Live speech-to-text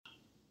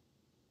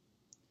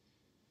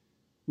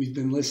We've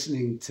been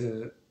listening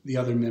to the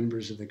other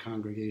members of the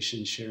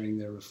congregation sharing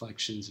their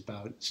reflections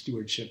about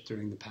stewardship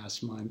during the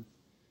past month.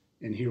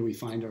 And here we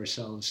find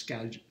ourselves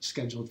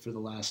scheduled for the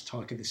last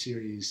talk of the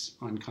series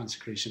on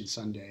Consecration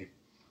Sunday.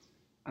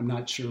 I'm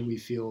not sure we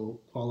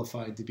feel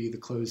qualified to be the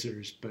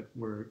closers, but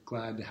we're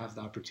glad to have the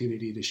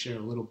opportunity to share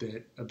a little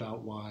bit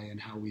about why and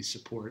how we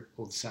support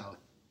Old South.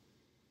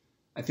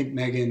 I think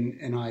Megan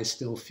and I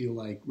still feel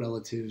like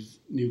relative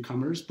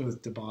newcomers,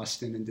 both to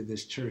Boston and to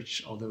this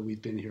church, although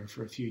we've been here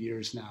for a few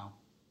years now.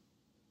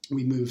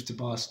 We moved to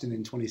Boston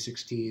in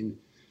 2016,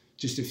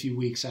 just a few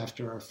weeks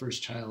after our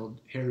first child,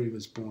 Harry,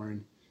 was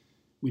born.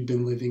 We'd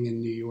been living in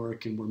New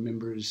York and were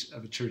members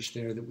of a church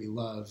there that we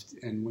loved.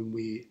 And when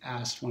we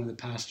asked one of the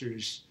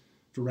pastors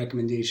for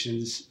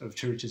recommendations of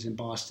churches in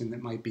Boston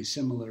that might be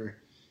similar,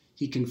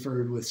 he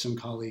conferred with some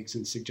colleagues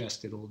and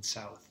suggested Old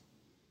South.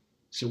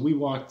 So we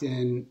walked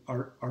in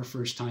our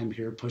first time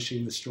here,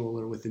 pushing the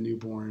stroller with the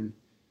newborn.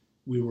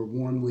 We were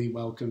warmly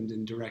welcomed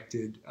and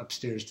directed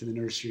upstairs to the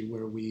nursery,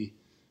 where we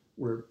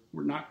were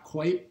not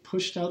quite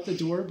pushed out the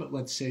door, but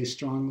let's say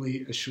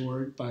strongly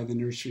assured by the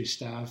nursery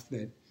staff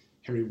that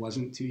Harry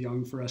wasn't too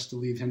young for us to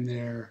leave him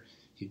there.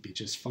 He'd be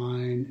just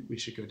fine. We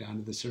should go down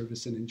to the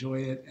service and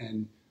enjoy it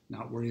and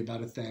not worry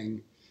about a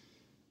thing.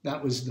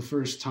 That was the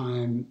first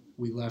time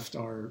we left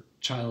our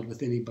child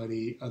with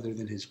anybody other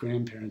than his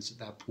grandparents at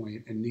that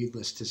point. And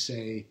needless to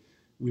say,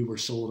 we were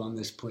sold on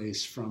this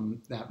place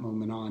from that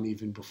moment on,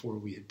 even before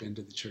we had been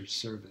to the church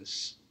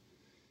service.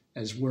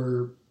 As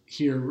we're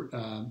here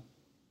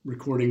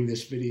recording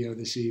this video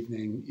this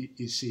evening,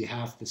 you see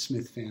half the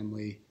Smith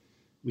family.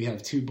 We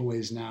have two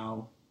boys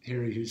now,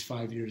 Harry, who's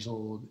 5 years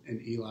old,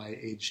 and Eli,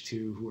 age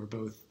 2, who are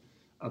both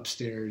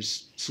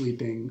upstairs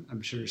sleeping,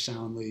 I'm sure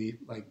soundly,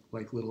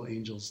 like little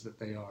angels that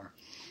they are.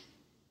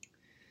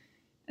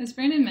 As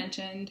Brandon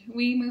mentioned,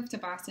 we moved to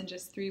Boston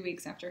just 3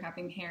 weeks after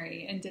having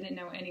Harry and didn't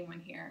know anyone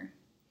here.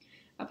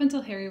 Up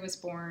until Harry was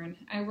born,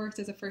 I worked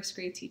as a first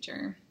grade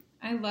teacher.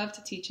 I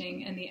loved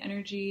teaching and the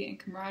energy and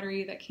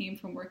camaraderie that came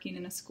from working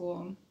in a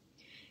school.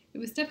 It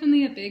was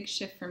definitely a big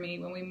shift for me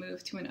when we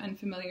moved to an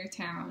unfamiliar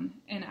town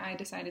and I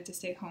decided to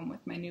stay home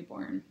with my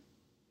newborn.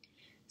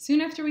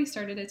 Soon after we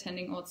started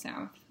attending Old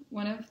South,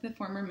 one of the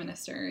former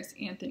ministers,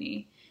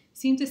 Anthony,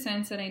 seemed to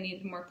sense that I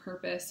needed more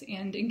purpose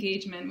and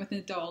engagement with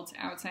adults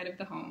outside of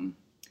the home.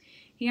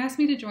 He asked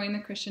me to join the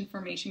Christian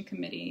Formation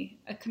Committee,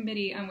 a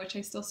committee on which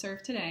I still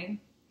serve today,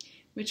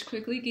 which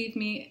quickly gave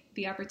me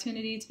the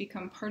opportunity to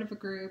become part of a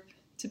group,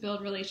 to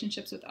build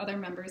relationships with other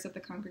members of the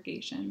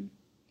congregation.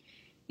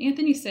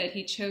 Anthony said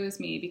he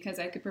chose me because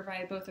I could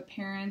provide both a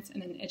parent's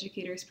and an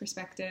educator's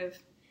perspective,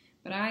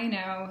 but I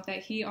know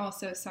that he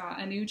also saw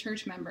a new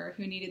church member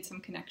who needed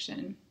some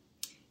connection,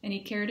 and he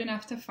cared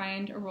enough to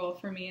find a role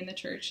for me in the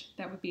church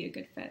that would be a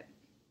good fit.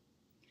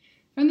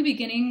 From the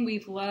beginning,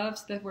 we've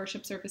loved the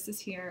worship services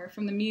here,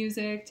 from the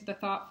music to the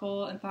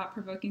thoughtful and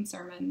thought-provoking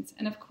sermons,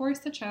 and of course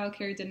the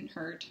childcare didn't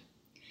hurt.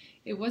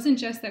 It wasn't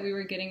just that we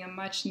were getting a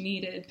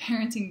much-needed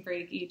parenting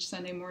break each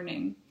Sunday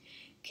morning.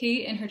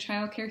 Kate and her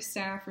childcare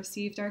staff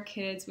received our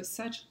kids with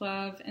such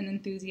love and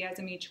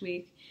enthusiasm each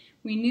week.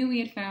 We knew we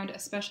had found a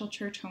special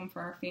church home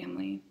for our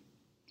family.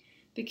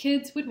 The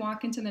kids would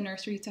walk into the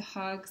nursery to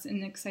hugs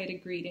and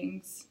excited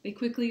greetings. They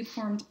quickly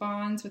formed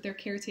bonds with their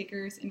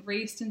caretakers and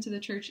raced into the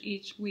church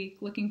each week,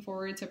 looking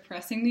forward to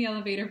pressing the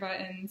elevator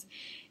buttons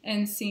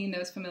and seeing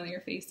those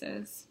familiar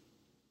faces.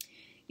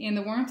 And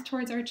the warmth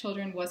towards our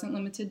children wasn't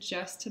limited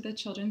just to the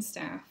children's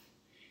staff.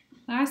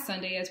 Last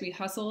Sunday, as we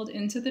hustled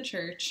into the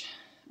church,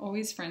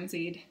 always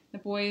frenzied, the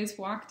boys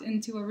walked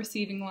into a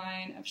receiving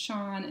line of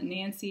Sean and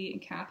Nancy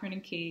and Catherine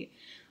and Kate,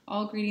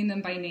 all greeting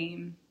them by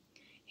name.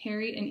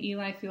 Harry and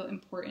Eli feel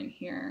important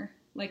here,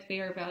 like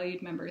they are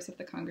valued members of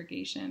the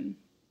congregation.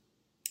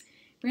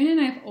 Brandon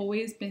and I have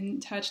always been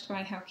touched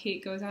by how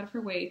Kate goes out of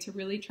her way to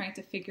really try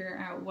to figure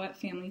out what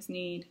families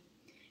need.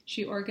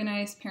 She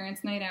organized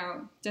Parents' Night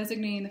Out,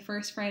 designating the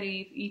first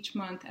Friday of each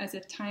month as a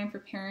time for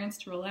parents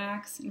to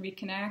relax and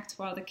reconnect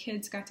while the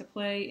kids got to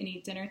play and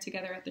eat dinner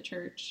together at the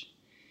church.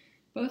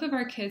 Both of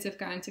our kids have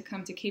gotten to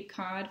come to Cape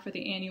Cod for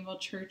the annual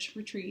church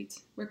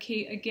retreat, where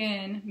Kate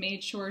again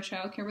made sure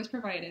childcare was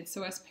provided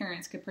so us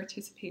parents could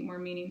participate more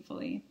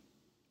meaningfully.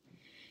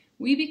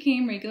 We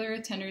became regular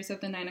attenders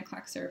of the 9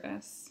 o'clock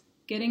service,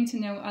 getting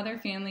to know other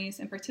families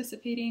and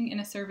participating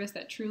in a service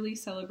that truly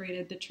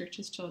celebrated the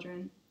church's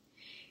children.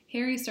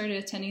 Harry started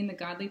attending the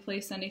Godly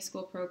Place Sunday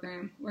School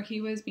program, where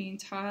he was being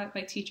taught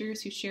by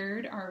teachers who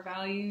shared our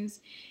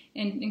values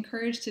and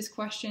encouraged his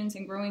questions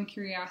and growing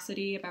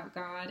curiosity about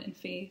God and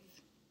faith.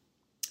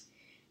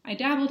 I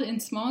dabbled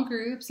in small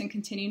groups and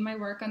continued my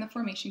work on the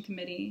formation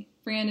committee.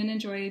 Brandon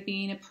enjoyed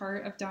being a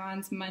part of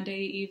Don's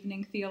Monday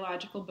evening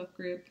theological book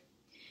group.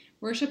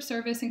 Worship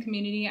service and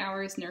community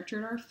hours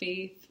nurtured our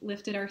faith,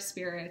 lifted our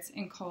spirits,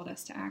 and called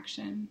us to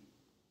action.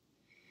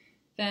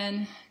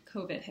 Then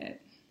COVID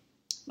hit.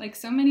 Like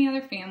so many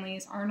other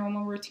families, our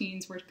normal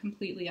routines were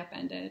completely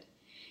upended.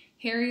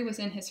 Harry was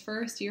in his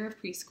first year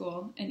of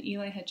preschool, and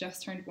Eli had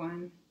just turned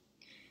 1.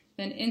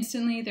 Then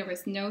instantly there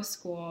was no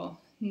school,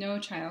 no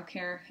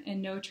childcare,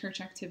 and no church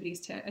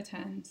activities to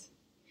attend.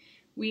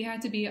 We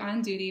had to be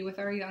on duty with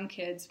our young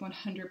kids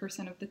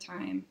 100% of the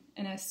time,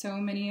 and as so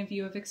many of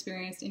you have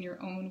experienced in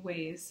your own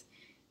ways,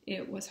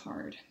 it was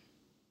hard.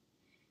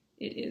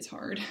 It is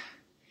hard.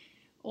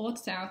 Old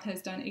South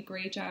has done a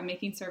great job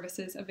making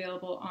services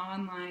available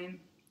online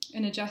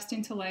and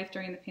adjusting to life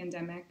during the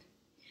pandemic.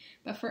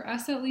 But for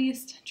us at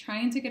least,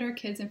 trying to get our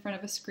kids in front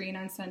of a screen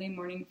on Sunday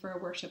morning for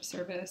a worship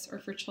service or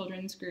for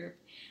children's group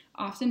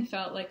often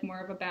felt like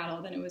more of a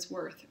battle than it was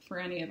worth for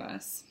any of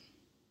us.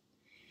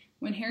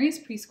 When Harry's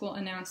preschool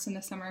announced in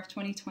the summer of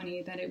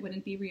 2020 that it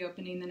wouldn't be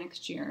reopening the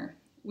next year,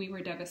 we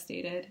were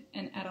devastated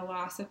and at a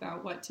loss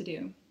about what to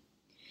do.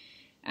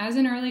 As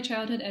an early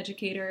childhood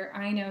educator,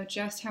 I know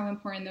just how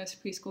important those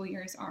preschool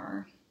years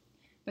are.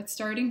 But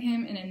starting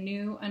him in a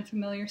new,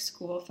 unfamiliar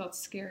school felt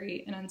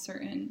scary and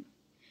uncertain.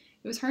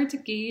 It was hard to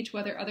gauge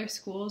whether other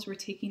schools were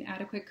taking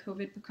adequate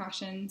COVID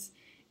precautions,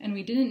 and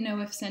we didn't know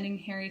if sending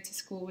Harry to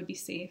school would be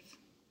safe.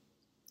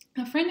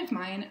 A friend of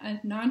mine,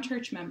 a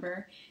non-church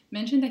member,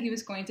 mentioned that he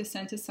was going to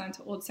send his son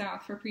to Old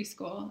South for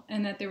preschool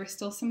and that there were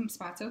still some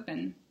spots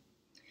open.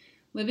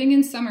 Living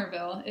in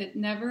Somerville, it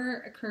never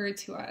occurred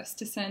to us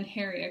to send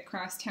Harry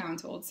across town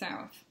to Old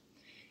South.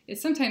 It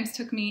sometimes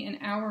took me an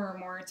hour or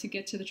more to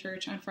get to the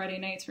church on Friday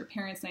nights for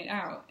parents' night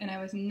out, and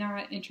I was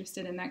not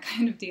interested in that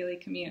kind of daily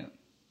commute.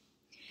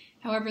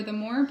 However, the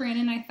more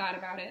Brandon and I thought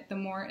about it, the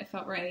more it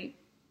felt right.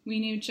 We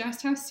knew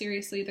just how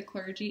seriously the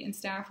clergy and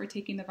staff were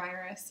taking the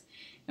virus,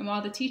 and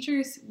while the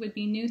teachers would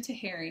be new to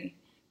Harry,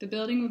 the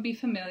building would be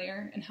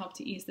familiar and help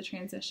to ease the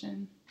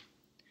transition.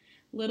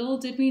 Little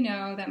did we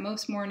know that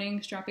most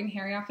mornings dropping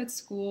Harry off at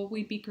school,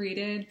 we'd be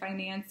greeted by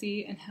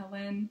Nancy and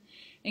Helen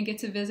and get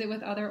to visit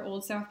with other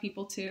Old South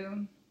people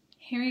too.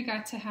 Harry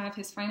got to have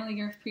his final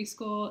year of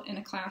preschool in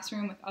a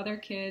classroom with other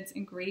kids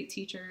and great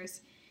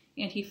teachers,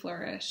 and he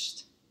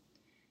flourished.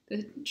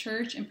 The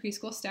church and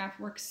preschool staff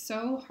worked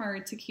so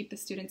hard to keep the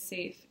students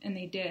safe, and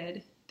they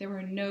did. There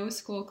were no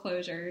school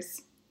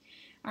closures.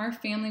 Our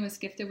family was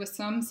gifted with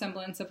some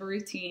semblance of a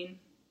routine.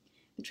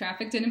 The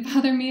traffic didn't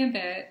bother me a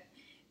bit.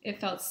 It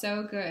felt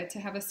so good to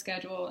have a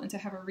schedule and to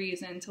have a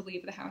reason to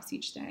leave the house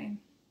each day.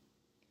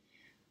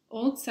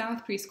 Old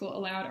South Preschool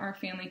allowed our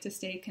family to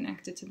stay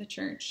connected to the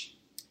church.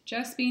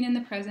 Just being in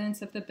the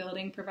presence of the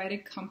building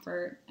provided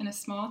comfort, and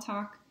small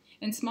talk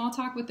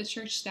with the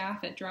church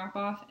staff at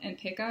drop-off and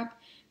pickup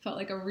felt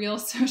like a real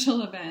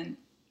social event.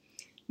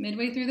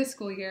 Midway through the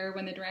school year,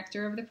 when the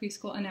director of the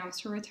preschool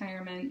announced her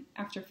retirement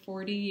after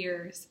 40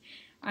 years,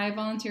 I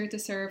volunteered to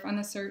serve on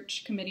the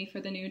search committee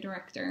for the new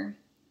director.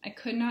 I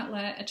could not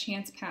let a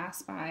chance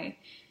pass by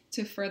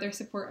to further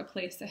support a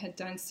place that had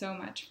done so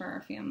much for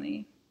our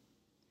family.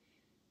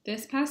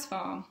 This past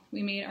fall,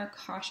 we made our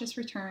cautious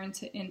return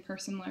to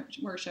in-person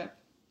worship.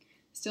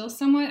 Still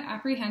somewhat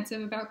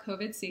apprehensive about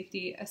COVID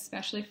safety,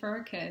 especially for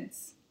our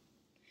kids.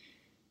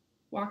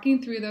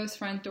 Walking through those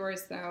front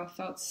doors, though,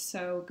 felt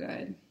so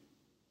good.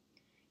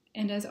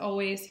 And as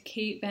always,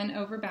 Kate bent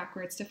over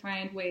backwards to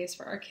find ways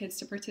for our kids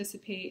to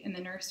participate in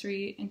the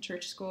nursery and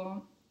church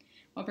school,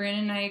 while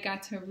Brandon and I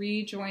got to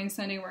rejoin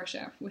Sunday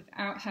worship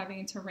without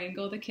having to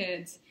wrangle the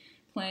kids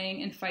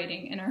playing and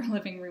fighting in our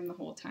living room the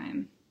whole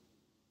time.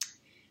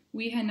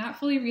 We had not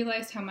fully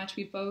realized how much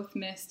we both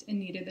missed and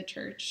needed the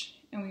church,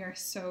 and we are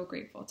so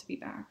grateful to be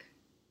back.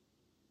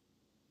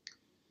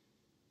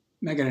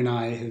 Megan and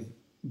I have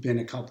been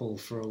a couple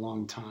for a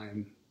long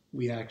time.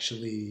 We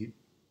actually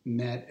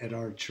met at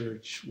our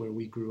church where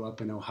we grew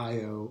up in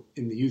Ohio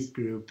in the youth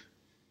group,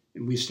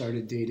 and we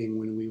started dating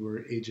when we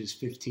were ages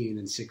 15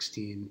 and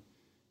 16,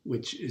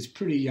 which is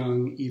pretty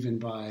young even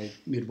by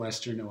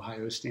Midwestern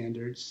Ohio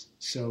standards.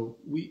 So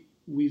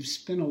we've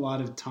spent a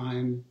lot of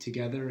time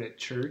together at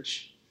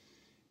church.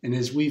 And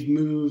as we've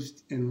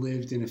moved and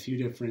lived in a few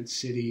different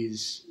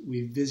cities,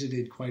 we've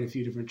visited quite a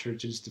few different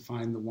churches to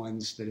find the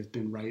ones that have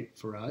been right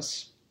for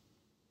us.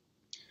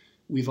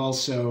 We've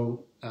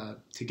also,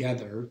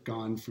 together,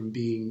 gone from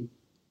being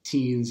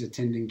teens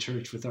attending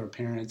church with our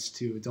parents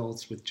to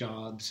adults with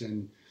jobs,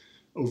 and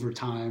over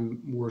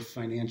time, more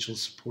financial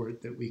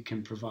support that we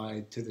can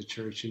provide to the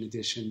church in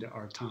addition to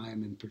our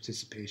time and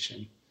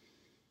participation.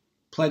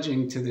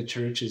 Pledging to the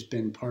church has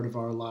been part of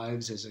our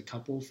lives as a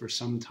couple for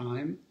some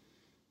time,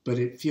 but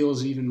it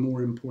feels even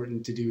more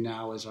important to do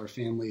now as our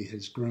family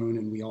has grown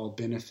and we all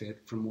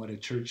benefit from what a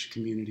church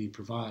community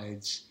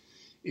provides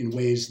in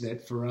ways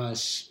that for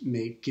us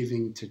make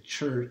giving to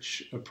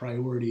church a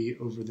priority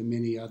over the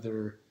many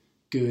other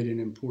good and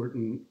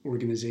important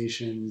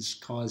organizations,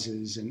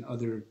 causes, and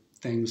other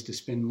things to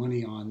spend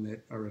money on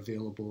that are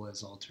available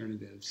as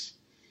alternatives.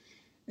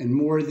 And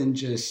more than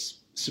just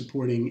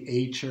supporting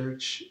a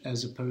church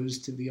as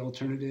opposed to the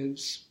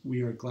alternatives,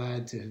 we are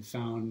glad to have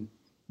found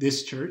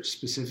this church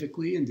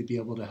specifically and to be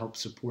able to help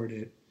support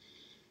it.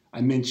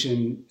 I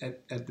mentioned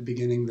at the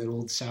beginning that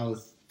Old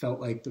South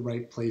felt like the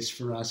right place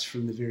for us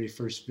from the very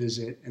first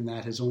visit, and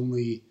that has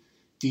only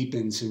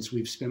deepened since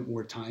we've spent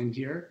more time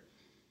here.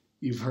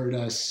 You've heard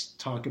us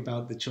talk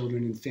about the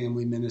children and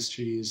family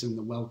ministries and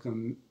the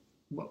welcome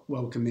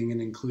welcoming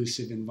and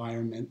inclusive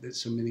environment that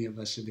so many of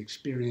us have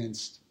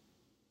experienced.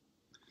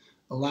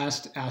 A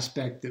last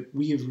aspect that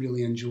we have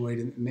really enjoyed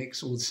and that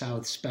makes Old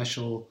South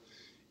special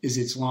is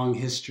its long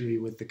history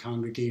with the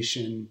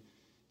congregation,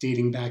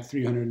 dating back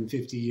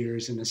 350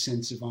 years, and a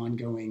sense of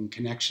ongoing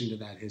connection to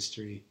that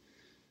history.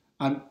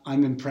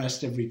 I'm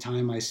impressed every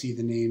time I see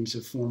the names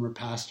of former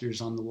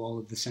pastors on the wall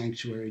of the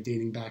sanctuary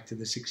dating back to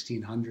the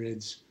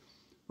 1600s,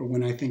 or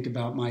when I think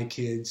about my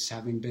kids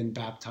having been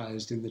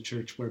baptized in the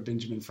church where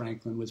Benjamin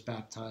Franklin was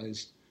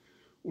baptized,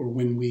 or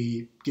when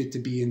we get to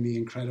be in the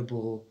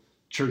incredible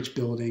church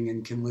building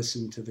and can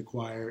listen to the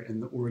choir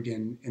and the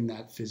organ in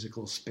that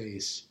physical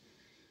space.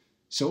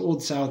 So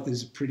Old South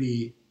is a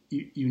pretty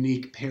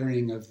unique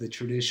pairing of the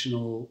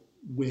traditional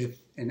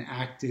with an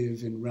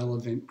active and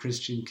relevant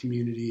Christian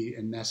community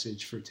and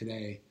message for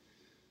today.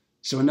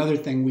 So another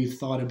thing we've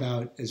thought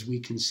about as we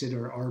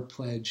consider our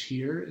pledge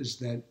here is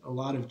that a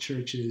lot of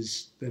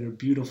churches that are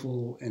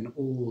beautiful and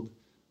old,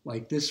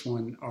 like this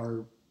one,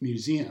 are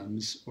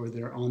museums, or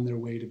they're on their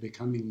way to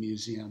becoming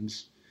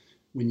museums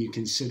when you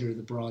consider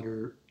the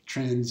broader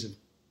trends of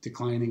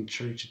declining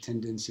church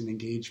attendance and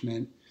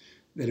engagement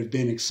that have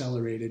been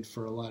accelerated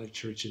for a lot of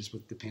churches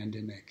with the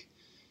pandemic.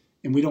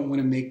 And we don't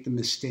want to make the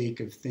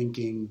mistake of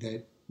thinking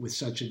that with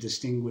such a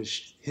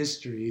distinguished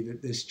history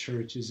that this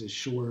church is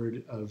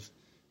assured of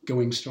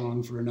going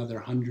strong for another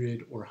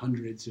 100 or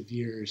hundreds of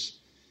years.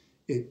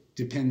 It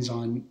depends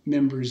on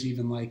members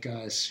even like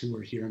us who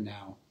are here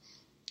now.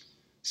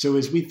 So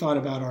as we thought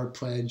about our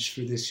pledge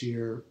for this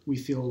year, we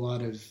feel a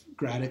lot of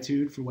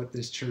gratitude for what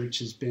this church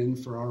has been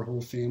for our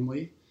whole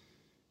family.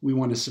 We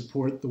want to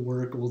support the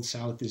work Old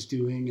South is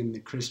doing and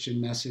the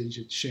Christian message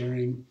it's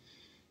sharing.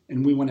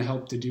 And we want to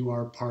help to do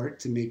our part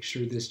to make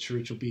sure this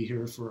church will be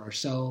here for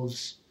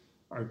ourselves,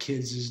 our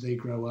kids as they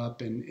grow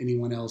up, and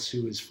anyone else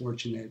who is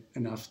fortunate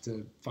enough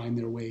to find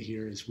their way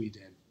here as we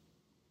did.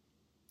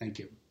 Thank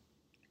you.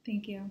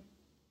 Thank you.